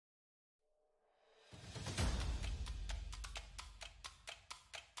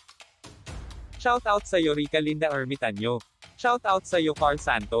Shoutout sa'yo Rica Linda Ermitanyo. Shoutout sa'yo Carl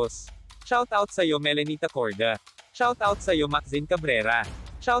Santos. Shoutout sa'yo Melanita Corda. Shoutout sa'yo Maxine Cabrera.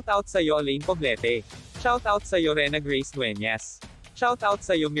 Shoutout sa'yo Elaine Poblete. Shoutout sa'yo Rena Grace Dueñas. Shoutout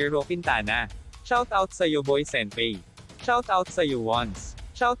sa'yo Miro Quintana. Shoutout sa'yo Boy Senpei. Shoutout sa'yo Wands.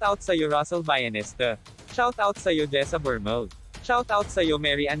 Shoutout sa'yo Russell Bayanesta. Shoutout sa'yo Jessa Bermel. Shoutout sa'yo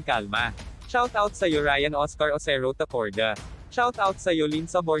Mary Ann Calma. Shoutout sa'yo Ryan Oscar Ocero Tacorda. Shoutout sa'yo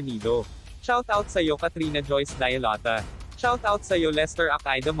Linsa Bornido. Shoutout sa'yo Katrina Joyce Dialata. Shoutout sa'yo Lester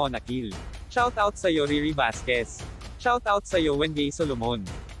Akaida Monakil. Shoutout sa'yo Riri Vasquez. Shoutout sa'yo Wengay Solomon.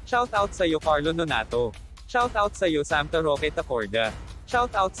 Shoutout sa'yo Carlo Nonato. Shoutout sa'yo Samta Roque Tacorda.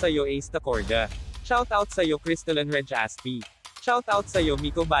 Shoutout sa'yo Ace Tacorda. Shoutout sa'yo Crystalline Reg Aspi. Shoutout sa'yo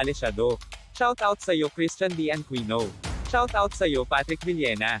Miko Baleshado. Shoutout sa'yo Christian D. Anquino. Shoutout sa'yo Patrick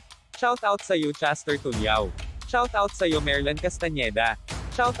Villena. Shoutout sa'yo Chaster Tulyao. Shoutout sa'yo Merlan Castañeda.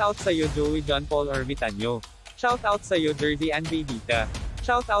 Shoutout sa'yo Joey John Paul Ermitanyo. Shoutout sa'yo Dirty Ann Bebita.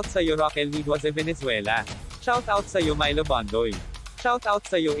 Shoutout sa'yo Raquel Midwaze Venezuela. Shoutout sa'yo Milo Bondoy. Shoutout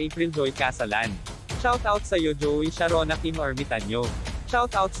sa'yo April Joy Casalan. Shoutout sa'yo Joey Sharona Kim Ermitanyo.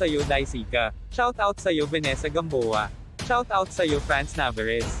 Shoutout sa'yo Daisika. Shoutout sa'yo Vanessa Gamboa. Shoutout sa'yo Franz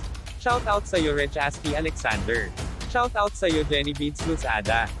Navarez. Shoutout sa'yo Reg Aspi Alexander. Shoutout sa'yo Jenny Beads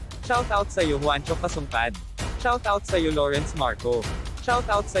Luzada. Shoutout sa'yo Juancho Kasungkad. Shoutout sa'yo Lawrence Marco.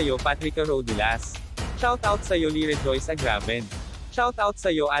 Shoutout sa'yo Patrica Rodilas. Shoutout sa'yo Lire Joyce Agraven. Shoutout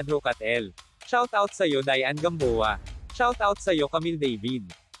sa'yo Adrocat L. Shoutout sa'yo Diane Gamboa. Shoutout sa'yo Camille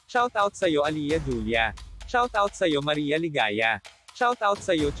David. Shoutout sa'yo Aliyah Julia. Shoutout sa'yo Maria Ligaya. Shoutout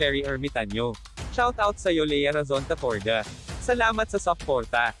sa'yo Cherry Ermitanyo. Shoutout sa'yo Lea Razon Tacorda. Salamat sa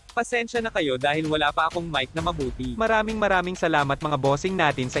suporta. Pasensya na kayo dahil wala pa akong mic na mabuti. Maraming salamat mga bossing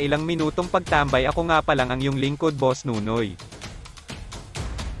natin sa ilang minutong pagtambay. Ako nga palang ang iyong lingkod Boss Nunoy.